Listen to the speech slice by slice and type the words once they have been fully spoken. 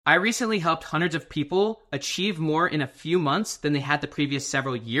I recently helped hundreds of people achieve more in a few months than they had the previous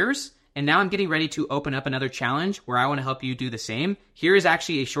several years. And now I'm getting ready to open up another challenge where I want to help you do the same. Here is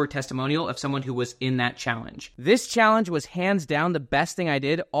actually a short testimonial of someone who was in that challenge. This challenge was hands down the best thing I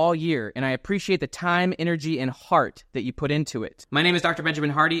did all year, and I appreciate the time, energy, and heart that you put into it. My name is Dr. Benjamin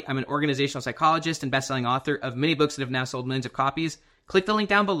Hardy. I'm an organizational psychologist and best-selling author of many books that have now sold millions of copies. Click the link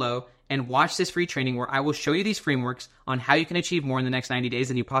down below and watch this free training where I will show you these frameworks on how you can achieve more in the next 90 days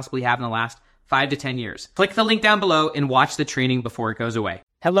than you possibly have in the last 5 to 10 years. Click the link down below and watch the training before it goes away.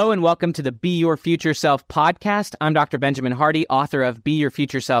 Hello and welcome to the Be Your Future Self podcast. I'm Dr. Benjamin Hardy, author of Be Your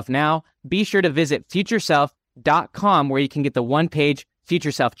Future Self Now. Be sure to visit futureself.com where you can get the one-page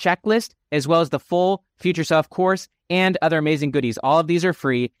Future Self checklist, as well as the full Future Self course and other amazing goodies. All of these are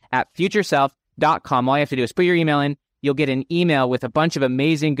free at futureself.com. All you have to do is put your email in. You'll get an email with a bunch of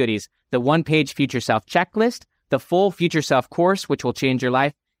amazing goodies. The one-page Future Self checklist, the full Future Self course, which will change your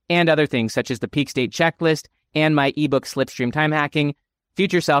life, and other things such as the Peak State checklist and my ebook Slipstream Time Hacking.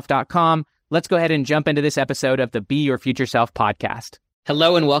 Futureself.com. Let's go ahead and jump into this episode of the Be Your Future Self podcast.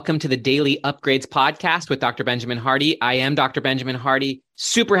 Hello and welcome to the Daily Upgrades podcast with Dr. Benjamin Hardy. I am Dr. Benjamin Hardy.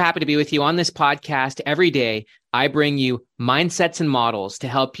 Super happy to be with you on this podcast. Every day, I bring you mindsets and models to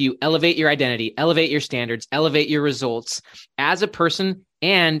help you elevate your identity, elevate your standards, elevate your results as a person,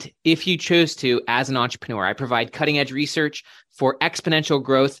 and if you choose to, as an entrepreneur. I provide cutting-edge research for exponential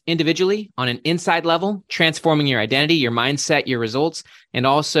growth individually on an inside level, transforming your identity, your mindset, your results. And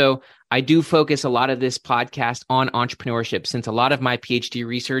also, I do focus a lot of this podcast on entrepreneurship, since a lot of my PhD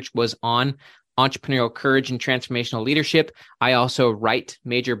research was on entrepreneurial courage and transformational leadership. I also write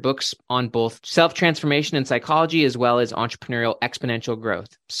major books on both self-transformation and psychology, as well as entrepreneurial exponential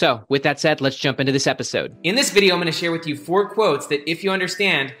growth. So with that said, let's jump into this episode. In this video, I'm going to share with you 4 quotes that, if you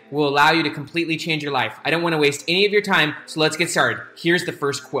understand, will allow you to completely change your life. I don't want to waste any of your time, so let's get started. Here's the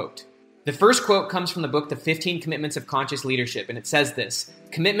first quote. The first quote comes from the book, The 15 Commitments of Conscious Leadership, and it says this: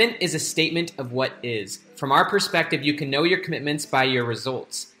 "Commitment is a statement of what is. From our perspective, you can know your commitments by your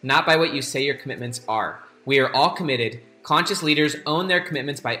results, not by what you say your commitments are. We are all committed. Conscious leaders own their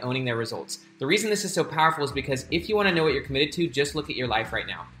commitments by owning their results." The reason this is so powerful is because if you want to know what you're committed to, just look at your life right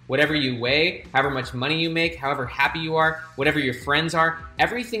now. Whatever you weigh, however much money you make, however happy you are, whatever your friends are,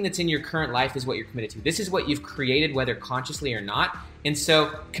 everything that's in your current life is what you're committed to. This is what you've created, whether consciously or not. And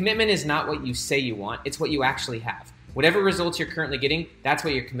so commitment is not what you say you want, it's what you actually have. Whatever results you're currently getting, that's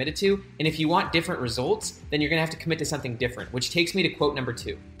what you're committed to. And if you want different results, then you're going to have to commit to something different, which takes me to quote number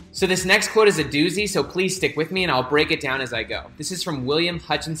 2. So this next quote is a doozy, so please stick with me and I'll break it down as I go. This is from William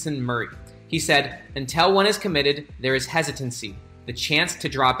Hutchinson Murray. He said, "Until one is committed, there is hesitancy, the chance to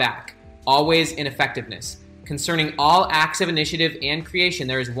draw back, always ineffectiveness. Concerning all acts of initiative and creation,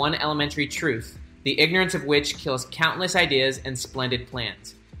 there is one elementary truth, the ignorance of which kills countless ideas and splendid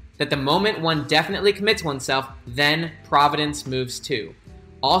plans. That the moment one definitely commits oneself, then providence moves too.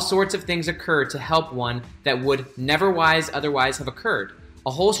 All sorts of things occur to help one that would never otherwise have occurred.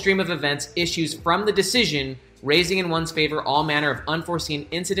 A whole stream of events issues from the decision, raising in one's favor all manner of unforeseen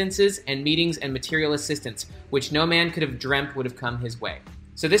incidences and meetings and material assistance, which no man could have dreamt would have come his way."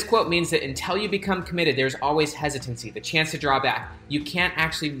 So this quote means that until you become committed, there's always hesitancy, the chance to draw back. You can't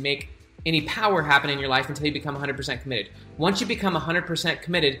actually make any power happen in your life until you become 100% committed. Once you become 100%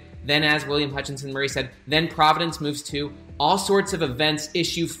 committed, then, as William Hutchinson Murray said, then providence moves to. All sorts of events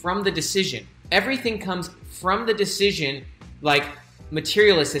issue from the decision. Everything comes from the decision, like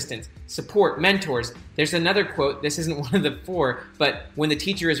material assistance, support, mentors. There's another quote, this isn't one of the 4, but when the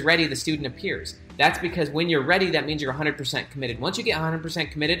teacher is ready, the student appears. That's because when you're ready, that means you're 100% committed. Once you get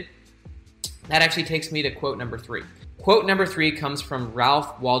 100% committed, that actually takes me to quote number 3. Quote number 3 comes from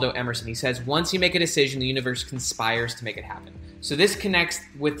Ralph Waldo Emerson. He says, "Once you make a decision, the universe conspires to make it happen." So this connects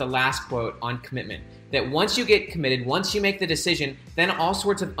with the last quote on commitment, that once you get committed, once you make the decision, then all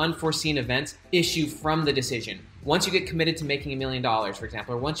sorts of unforeseen events issue from the decision. Once you get committed to making $1 million, for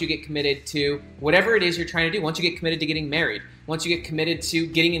example, or once you get committed to whatever it is you're trying to do, once you get committed to getting married, once you get committed to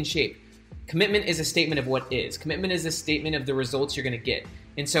getting in shape, commitment is a statement of what is. Commitment is a statement of the results you're going to get.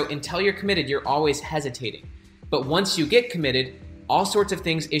 And so until you're committed, you're always hesitating. But once you get committed, all sorts of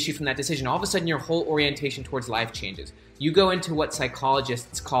things issue from that decision. All of a sudden, your whole orientation towards life changes. You go into what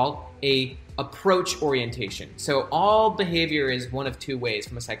psychologists call a approach orientation. So all behavior is one of 2 ways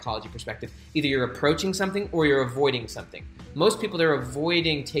from a psychology perspective. Either you're approaching something or you're avoiding something. Most people, they're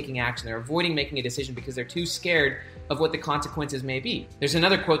avoiding taking action. They're avoiding making a decision because they're too scared of what the consequences may be. There's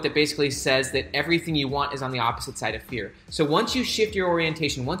another quote that basically says that everything you want is on the opposite side of fear. So once you shift your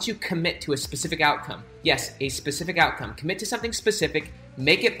orientation, once you commit to a specific outcome, yes, a specific outcome, commit to something specific,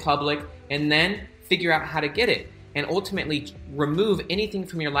 make it public, and then figure out how to get it. and ultimately remove anything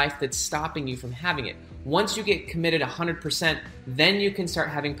from your life that's stopping you from having it. Once you get committed 100%, then you can start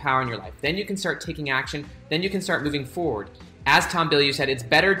having power in your life. Then you can start taking action. Then you can start moving forward. As Tom Bilyeu said, it's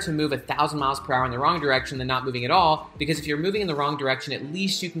better to move 1,000 miles per hour in the wrong direction than not moving at all, because if you're moving in the wrong direction, at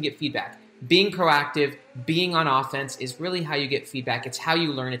least you can get feedback. Being proactive, being on offense is really how you get feedback. It's how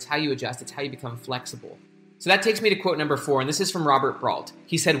you learn. It's how you adjust. It's how you become flexible. So that takes me to quote number 4, and this is from Robert Brault.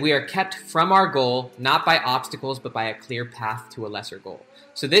 He said, "We are kept from our goal, not by obstacles, but by a clear path to a lesser goal."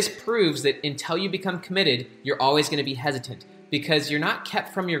 So this proves that until you become committed, you're always going to be hesitant, because you're not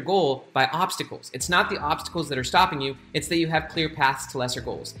kept from your goal by obstacles. It's not the obstacles that are stopping you, it's that you have clear paths to lesser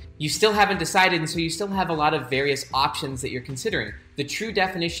goals. You still haven't decided, and so you still have a lot of various options that you're considering. The true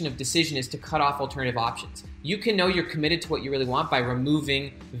definition of decision is to cut off alternative options. You can know you're committed to what you really want by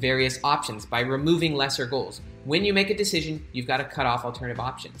removing various options, by removing lesser goals. When you make a decision, you've got to cut off alternative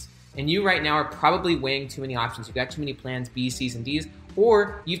options. And you right now are probably weighing too many options. You've got too many plans, B's, C's, and D's,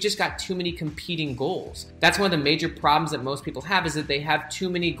 or you've just got too many competing goals. That's one of the major problems that most people have, is that they have too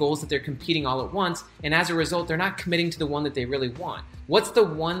many goals that they're competing all at once, and as a result, they're not committing to the one that they really want. What's the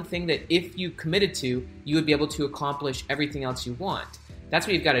one thing that if you committed to, you would be able to accomplish everything else you want? That's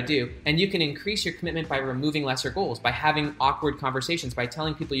what you've got to do. And you can increase your commitment by removing lesser goals, by having awkward conversations, by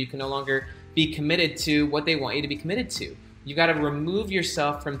telling people you can no longer be committed to what they want you to be committed to. You got to remove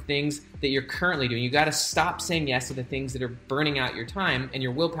yourself from things that you're currently doing. You got to stop saying yes to the things that are burning out your time and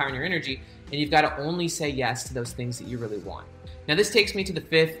your willpower and your energy, and you've got to only say yes to those things that you really want. Now, this takes me to the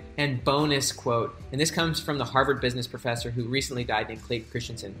 5th and bonus quote, and this comes from the Harvard business professor who recently died named Clayton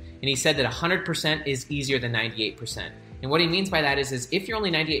Christensen, and he said that 100% is easier than 98%. And what he means by that is if you're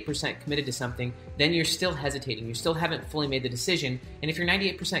only 98% committed to something, then you're still hesitating. You still haven't fully made the decision. And if you're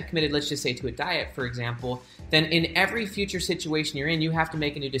 98% committed, let's just say to a diet, for example, then in every future situation you're in, you have to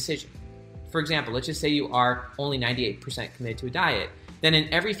make a new decision. For example, let's just say you are only 98% committed to a diet. Then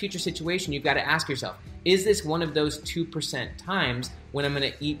in every future situation, you've got to ask yourself, is this one of those 2% times when I'm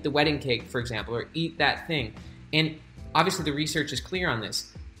going to eat the wedding cake, for example, or eat that thing? And obviously the research is clear on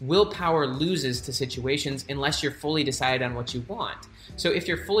this. Willpower loses to situations unless you're fully decided on what you want. So if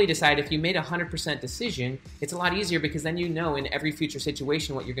you're fully decided, if you made a 100% decision, it's a lot easier because then you know in every future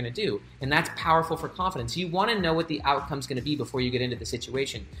situation what you're going to do. And that's powerful for confidence. You want to know what the outcome's going to be before you get into the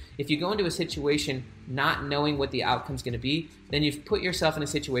situation. If you go into a situation not knowing what the outcome's going to be, then you've put yourself in a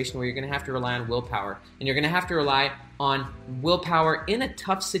situation where you're going to have to rely on willpower. And you're going to have to rely on willpower in a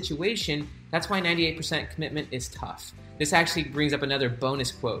tough situation. That's why 98% commitment is tough. This actually brings up another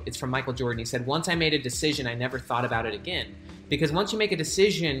bonus quote. It's from Michael Jordan. He said, "Once I made a decision, I never thought about it again." Because once you make a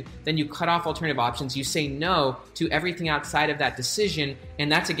decision, then you cut off alternative options. You say no to everything outside of that decision.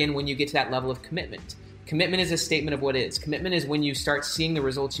 And that's, again, when you get to that level of commitment. Commitment is a statement of what is. Commitment is when you start seeing the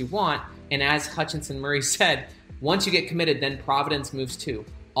results you want. And as Hutchinson Murray said, once you get committed, then providence moves too.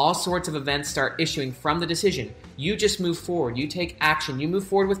 All sorts of events start issuing from the decision. You just move forward. You take action. You move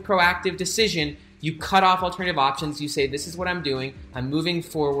forward with proactive decision. You cut off alternative options. You say, this is what I'm doing. I'm moving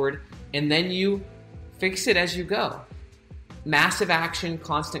forward. And then you fix it as you go. Massive action,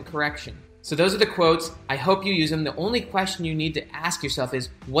 constant correction. So those are the quotes. I hope you use them. The only question you need to ask yourself is,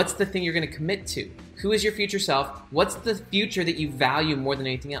 what's the thing you're going to commit to? Who is your future self? What's the future that you value more than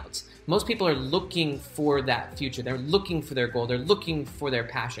anything else? Most people are looking for that future. They're looking for their goal. They're looking for their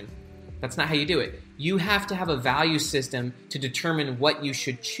passion. That's not how you do it. You have to have a value system to determine what you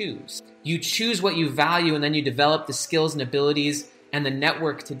should choose. You choose what you value, and then you develop the skills and abilities and the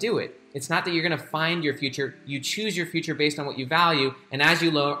network to do it. It's not that you're going to find your future. You choose your future based on what you value, and as you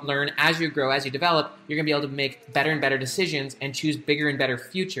learn, as you grow, as you develop, you're going to be able to make better and better decisions and choose bigger and better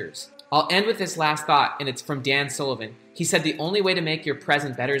futures. I'll end with this last thought, and it's from Dan Sullivan. He said, "The only way to make your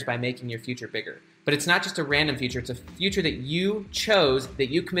present better is by making your future bigger." But it's not just a random future. It's a future that you chose, that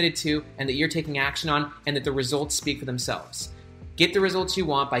you committed to, and that you're taking action on, and that the results speak for themselves. Get the results you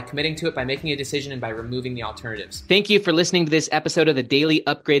want by committing to it, by making a decision, and by removing the alternatives. Thank you for listening to this episode of the Daily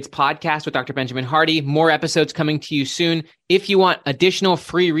Upgrades Podcast with Dr. Benjamin Hardy. More episodes coming to you soon. If you want additional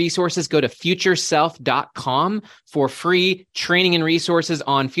free resources, go to futureself.com for free training and resources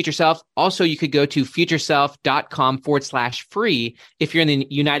on Future Self. Also, you could go to futureself.com/free if you're in the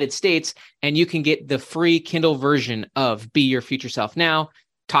United States, and you can get the free Kindle version of Be Your Future Self Now.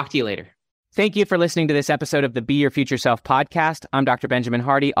 Talk to you later. Thank you for listening to this episode of the Be Your Future Self podcast. I'm Dr. Benjamin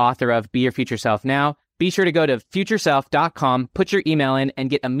Hardy, author of Be Your Future Self Now. Be sure to go to futureself.com, put your email in, and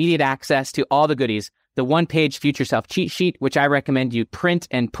get immediate access to all the goodies. The one-page Future Self cheat sheet, which I recommend you print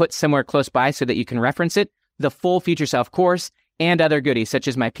and put somewhere close by so that you can reference it, the full Future Self course, and other goodies, such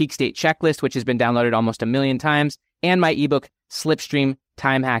as my Peak State checklist, which has been downloaded almost 1 million times, and my ebook, Slipstream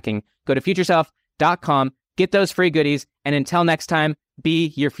Time Hacking. Go to futureself.com. Get those free goodies. And until next time, be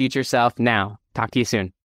your future self now. Talk to you soon.